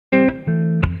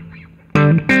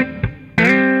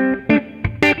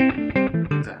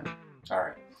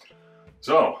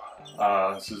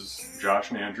This is Josh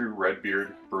and Andrew, Red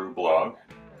Beerd Brew blog.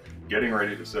 Getting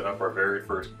ready to set up our very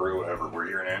first brew ever. We're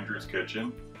here in Andrew's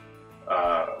kitchen.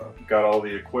 Got all the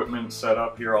equipment set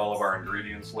up here, all of our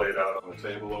ingredients laid out on the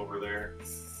table over there.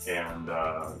 And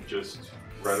just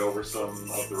read over some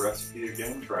of the recipe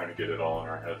again, trying to get it all in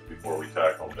our heads before we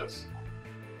tackle this.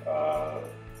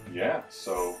 Yeah,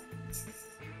 so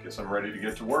guess I'm ready to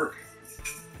get to work.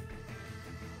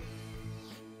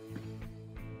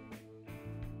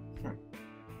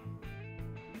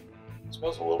 It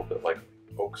smells a little bit like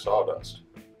oak sawdust,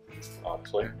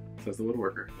 honestly. Says the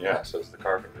woodworker. Yeah, says the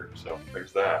carpenter. So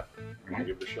there's that. You want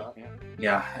to give it a shot?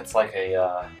 Yeah, it's like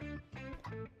a,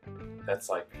 that's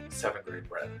like 7th grade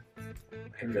bread.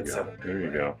 Like a good 7th grade There you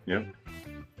bread. go. Yep.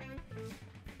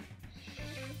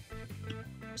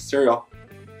 Cereal.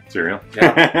 Cereal.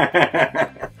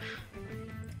 Yeah.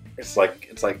 It's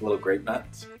like little grape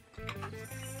nuts.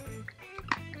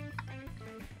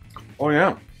 Oh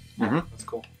yeah. Mm-hmm. That's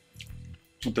cool.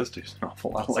 It does taste an awful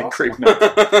lot That's like awesome. grape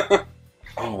nuts.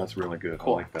 Oh, that's really good.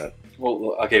 Cool. I like that.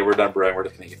 Well, okay, we're done brewing. We're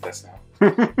just gonna eat this now.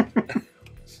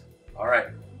 All right,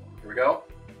 here we go.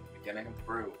 Beginning of the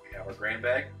brew. We have our grain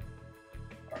bag,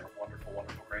 our wonderful,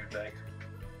 wonderful grain bag,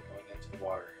 going into the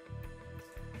water.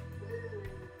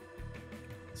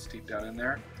 Steep down in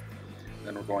there.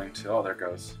 Then we're going to, oh, there it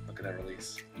goes. Look at that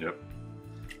release. Yep.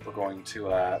 We're going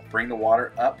to bring the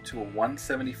water up to a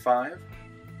 175,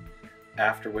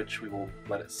 after which we will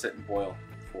let it sit and boil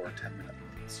for 10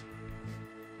 minutes.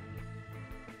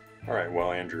 All right,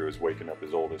 well, Andrew is waking up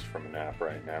his oldest from a nap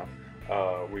right now.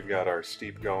 We've got our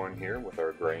steep going here with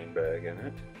our grain bag in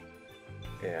it.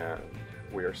 And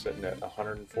we are sitting at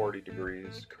 140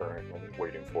 degrees currently,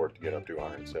 waiting for it to get up to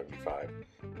 175.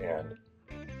 And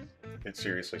it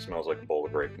seriously smells like a bowl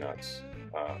of grape nuts,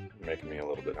 making me a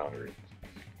little bit hungry.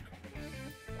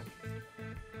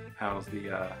 How's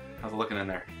it looking in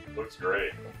there? Looks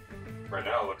great. Right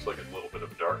now it looks like a little bit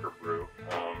of darker brew.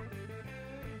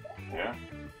 Yeah.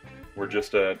 We're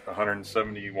just at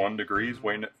 171 degrees,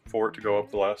 waiting for it to go up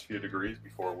the last few degrees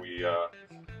before we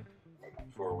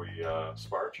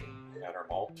sparge and add our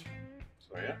malt.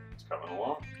 So yeah, it's coming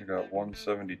along. We got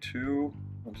 172,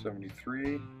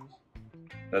 173.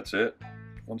 That's it.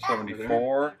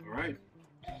 174. All right.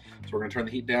 So we're going to turn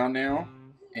the heat down now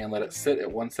and let it sit at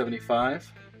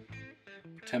 175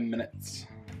 for 10 minutes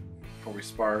before we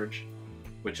sparge,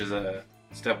 which is a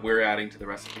step we're adding to the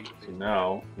recipe. So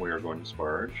now we are going to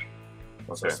sparge.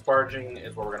 So sparging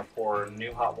is where we're going to pour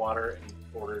new hot water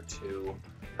in order to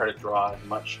try to draw as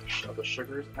much of the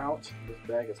sugars out of this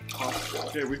bag as possible.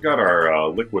 Okay, we've got our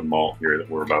liquid malt here that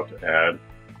we're about to add.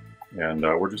 And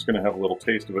we're just going to have a little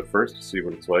taste of it first to see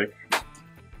what it's like.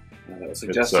 That was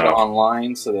suggested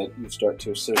online so that you start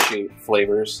to associate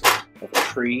flavors of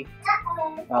tree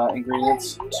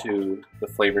ingredients to the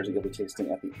flavors that you'll be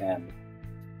tasting at the end.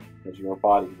 As your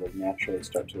body will naturally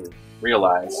start to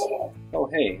realize, oh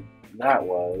hey, that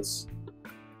was,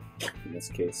 in this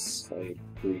case, a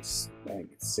grease, I think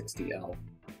it's 60L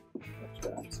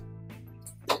extract.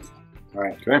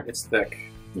 Alright, Okay. It's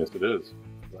thick. Yes, it is.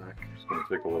 Black. Just going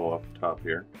to take a little off the top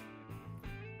here.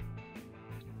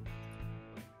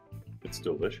 It's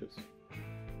delicious.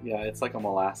 Yeah, it's like a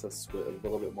molasses with a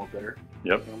little bit more bitter.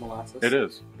 Yep. Than a molasses. It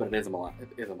is. But it is a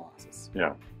molasses.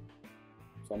 Yeah.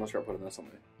 So I'm going to start putting this on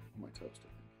my toast.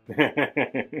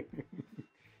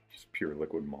 Just pure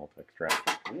liquid malt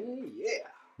extract. Yeah.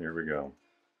 Here we go.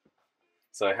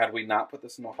 So had we not put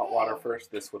this in the hot water first,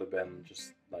 this would have been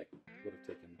just like, would have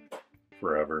taken...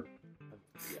 Forever.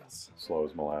 Yes. Slow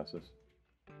as molasses.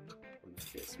 In this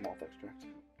case, malt extract.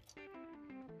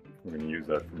 We're going to use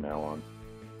that from now on.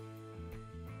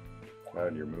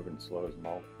 God, you're moving slow as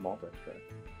malt extract.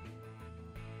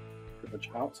 Pretty much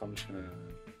out, so I'm just going to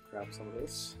grab some of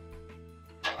this.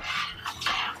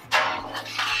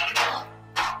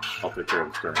 I'll take care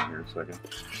of the stirring here in a second.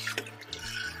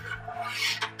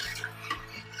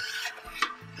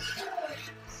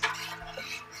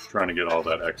 Trying to get all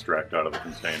that extract out of the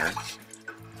container.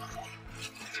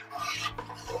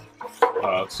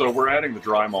 So we're adding the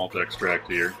dry malt extract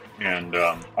here, and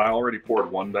I already poured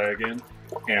one bag in,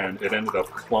 and it ended up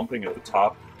clumping at the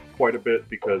top quite a bit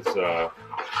because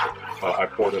I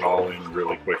poured it all in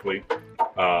really quickly.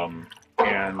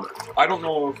 And I don't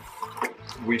know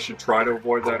if we should try to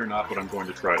avoid that or not, but I'm going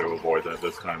to try to avoid that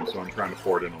this time, so I'm trying to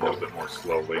pour it in a little bit more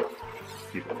slowly,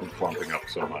 keep it from clumping up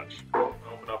so much.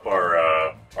 Open up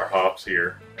our hops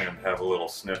here and have a little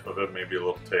sniff of it, maybe a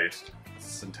little taste.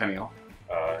 Centennial.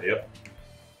 Yep.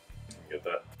 Get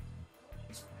that.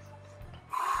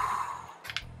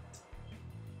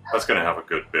 That's going to have a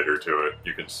good bitter to it.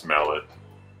 You can smell it.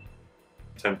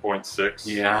 10.6.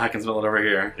 Yeah, I can smell it over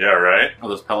here. Yeah, right? Oh,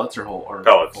 those pellets or whole? Or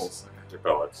Pellets. Holes? They're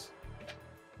pellets.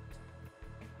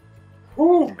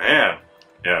 Whoo, man.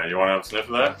 Yeah, you want to have a sniff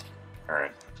of that? All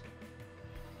right.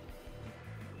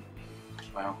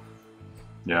 Wow.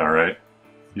 Yeah, right.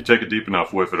 You take a deep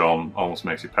enough whiff, it almost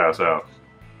makes you pass out.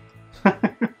 A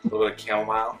little bit of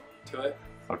chamomile to it.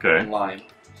 Okay. And lime.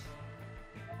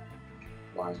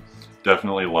 Lime.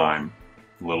 Definitely lime.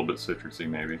 A little bit citrusy,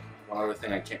 maybe. One other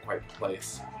thing I can't quite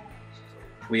place.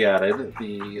 We added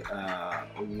the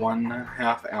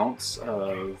 1/2 ounce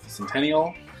of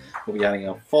Centennial. We'll be adding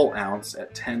a full ounce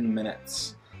at 10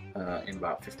 minutes in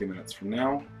about 50 minutes from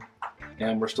now.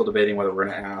 And we're still debating whether we're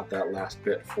going to add that last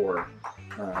bit for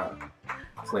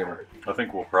flavor. I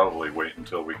think we'll probably wait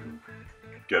until we can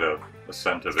get a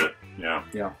scent of it. Yeah.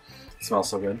 Yeah. It smells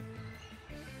so good.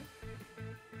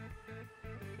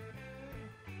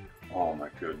 Oh my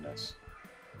goodness.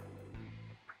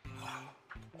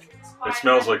 It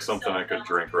smells like something I could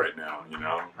drink right now, you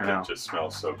know? I know. It just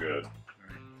smells so good.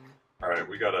 All right,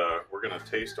 we're gonna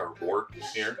taste our wort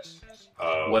here.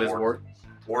 What is wort?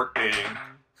 Wort being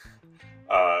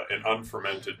an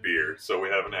unfermented beer, so we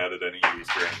haven't added any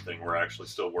yeast or anything. We're actually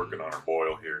still working on our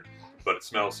boil here, but it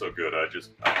smells so good. I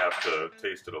have to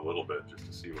taste it a little bit just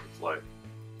to see what it's like.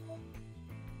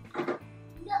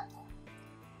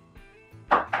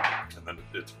 And then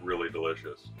it's really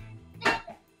delicious.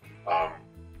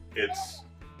 It's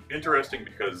interesting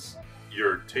because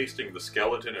you're tasting the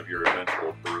skeleton of your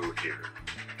eventual brew here.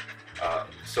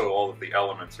 So all of the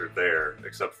elements are there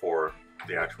except for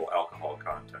the actual alcohol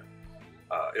content.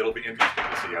 It'll be interesting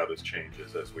to see how this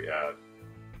changes as we add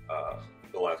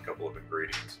the last couple of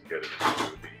ingredients and get it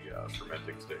into the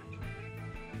fermenting stage.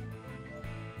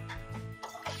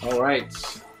 All right.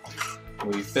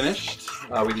 We finished.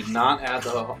 We did not add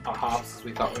the hops as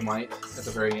we thought we might at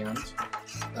the very end.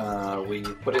 We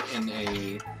put it in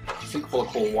a sink full of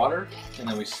cold water, and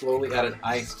then we slowly added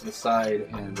ice to the side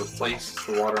and replaced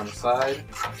the water on the side.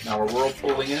 Now we're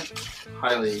whirlpooling it.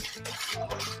 Highly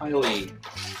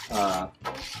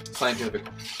scientific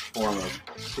form of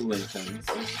cooling things.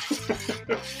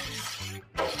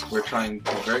 We're trying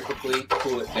to very quickly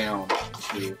cool it down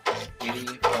to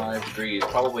 85 degrees.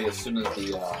 Probably as soon as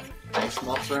the ice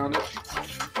melts around it,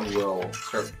 we will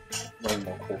start running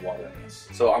more cold water in this.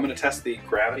 So I'm going to test the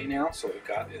gravity now. So what we've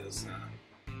got is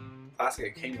plastic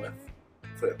it came with.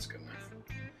 Hopefully that's good enough.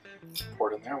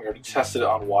 Pour it in there. We already tested it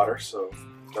on water, so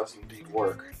it does indeed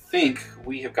work. I think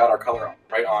we have got our color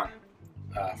right on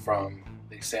from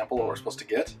the sample that we're supposed to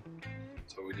get.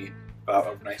 So we need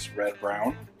about a nice red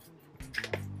brown.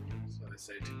 So they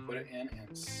say to put it in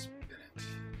and spin it.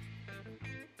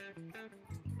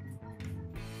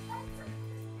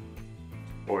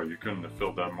 Boy, you couldn't have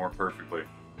filled that more perfectly.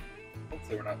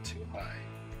 Hopefully we're not too high.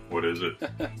 What is it?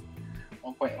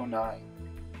 1.09.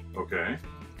 Okay.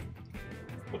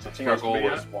 What's I it think our supposed to goal be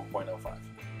was at? 1.05.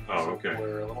 Oh, So okay.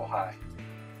 we're a little high.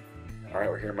 All right,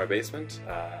 we're here in my basement.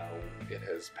 It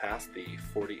has passed the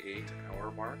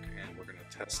 48-hour mark, and we're going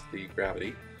to test the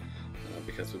gravity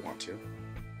because we want to,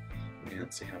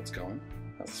 and see how it's going.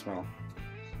 How's it smell?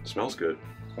 It smells good.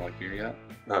 Smell like beer yet?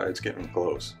 It's getting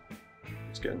close.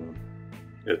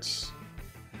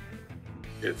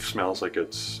 It smells like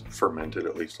it's fermented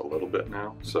at least a little bit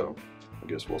now, so I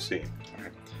guess we'll see. All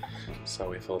right. So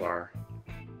we filled our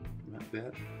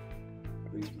bit.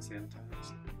 Have these been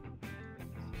sanitized?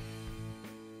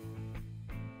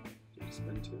 Did you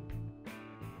spin too?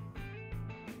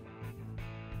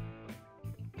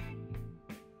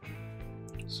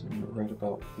 So we're right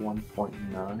about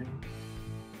 1.9.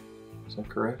 Is that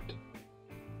correct?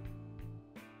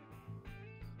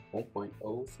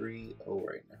 1.030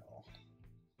 right now.